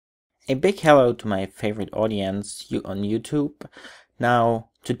A big hello to my favorite audience on YouTube. Now,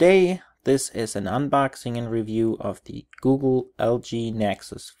 today this is an unboxing and review of the Google LG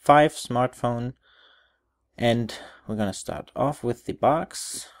Nexus 5 smartphone. And we're gonna start off with the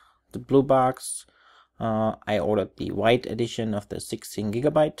box, the blue box. I ordered the white edition of the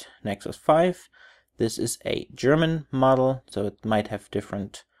 16GB Nexus 5. This is a German model, so it might have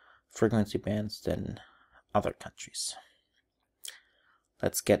different frequency bands than other countries.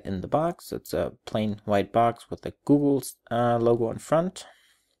 Let's get in the box. It's a plain white box with the Google logo on front.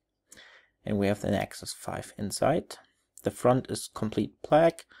 And we have the Nexus 5 inside. The front is complete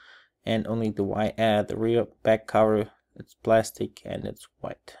black, and only the rear back cover, it's plastic and it's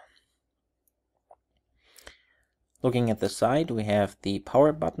white. Looking at the side, we have the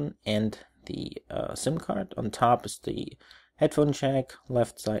power button and the SIM card. On top is the headphone jack,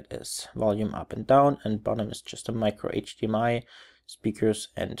 left side is volume up and down, and bottom is just a micro HDMI, speakers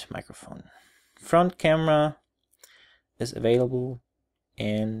and microphone. Front camera is available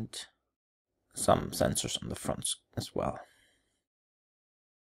and some sensors on the front as well.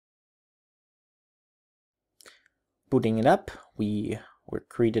 Booting it up, we were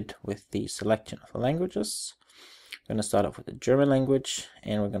greeted with the selection of the languages. We're going to start off with the German language,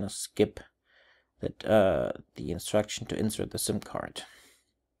 and we're going to skip the instruction to insert the SIM card.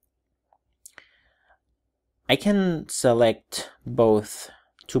 I can select both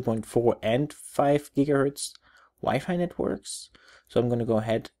 2.4 and 5 GHz Wi-Fi networks, so I'm going to go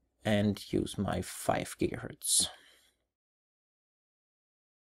ahead and use my 5 GHz.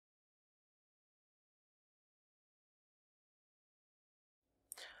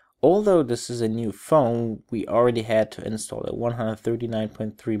 Although this is a new phone, we already had to install a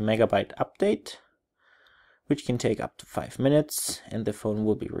 139.3 MB update, which can take up to 5 minutes, and the phone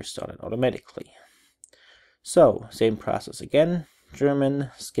will be restarted automatically. So, same process again, German,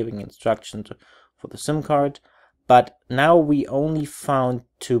 skipping instructions for the SIM card, but now we only found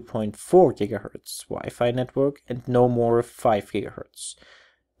 2.4 GHz Wi-Fi network and no more 5 GHz.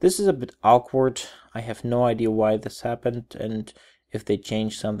 This is a bit awkward. I have no idea why this happened and if they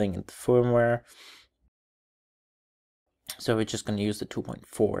changed something in the firmware. So we're just going to use the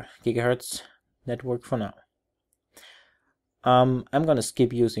 2.4 GHz network for now. I'm going to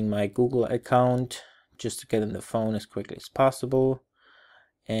skip using my Google account just to get in the phone as quickly as possible.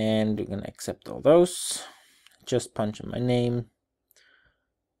 And we're going to accept all those. Just punch in my name,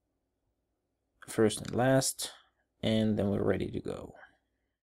 first and last, and then we're ready to go.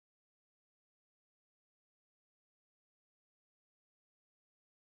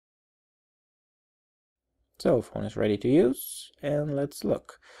 So phone is ready to use, and let's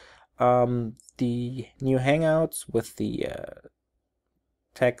look. The new Hangouts with the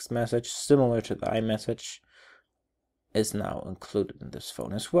text message similar to the iMessage is now included in this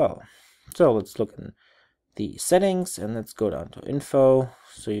phone as well. So let's look in the settings and let's go down to info.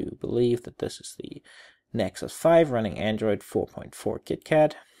 So you believe that this is the Nexus 5 running Android 4.4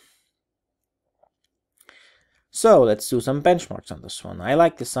 KitKat. So let's do some benchmarks on this one. I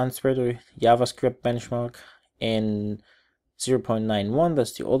like the Sunspreader JavaScript benchmark in 0.91,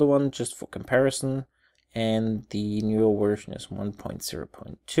 that's the older one, just for comparison. And the newer version is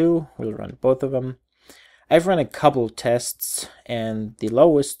 1.0.2. We'll run both of them. I've run a couple tests, and the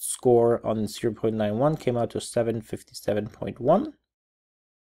lowest score on 0.91 came out to 757.1.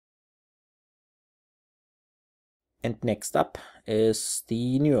 And next up is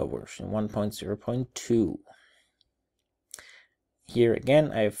the newer version, 1.0.2. Here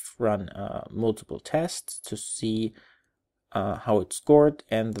again, I've run multiple tests to see how it scored,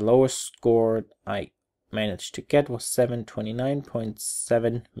 and the lowest score I managed to get was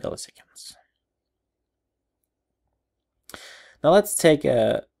 729.7 milliseconds. Now let's take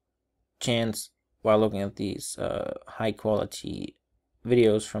a chance while looking at these high quality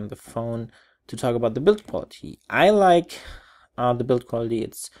videos from the phone to talk about the build quality. I like the build quality.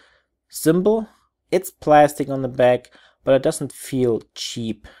 It's simple, it's plastic on the back, but it doesn't feel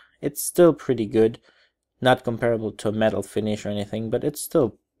cheap. It's still pretty good, not comparable to a metal finish or anything, but it's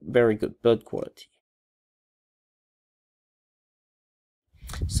still very good build quality.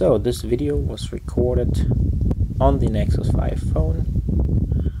 So this video was recorded on the Nexus 5 phone.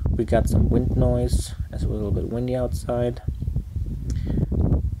 We got some wind noise as it was a little bit windy outside.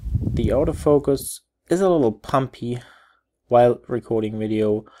 The autofocus is a little pumpy while recording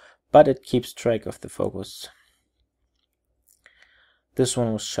video, but it keeps track of the focus. This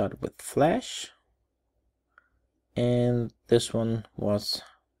one was shot with flash, and this one was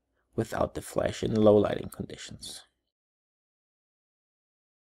without the flash in low lighting conditions.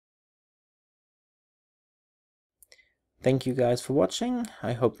 Thank you guys for watching.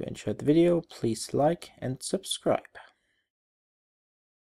 I hope you enjoyed the video. Please like and subscribe.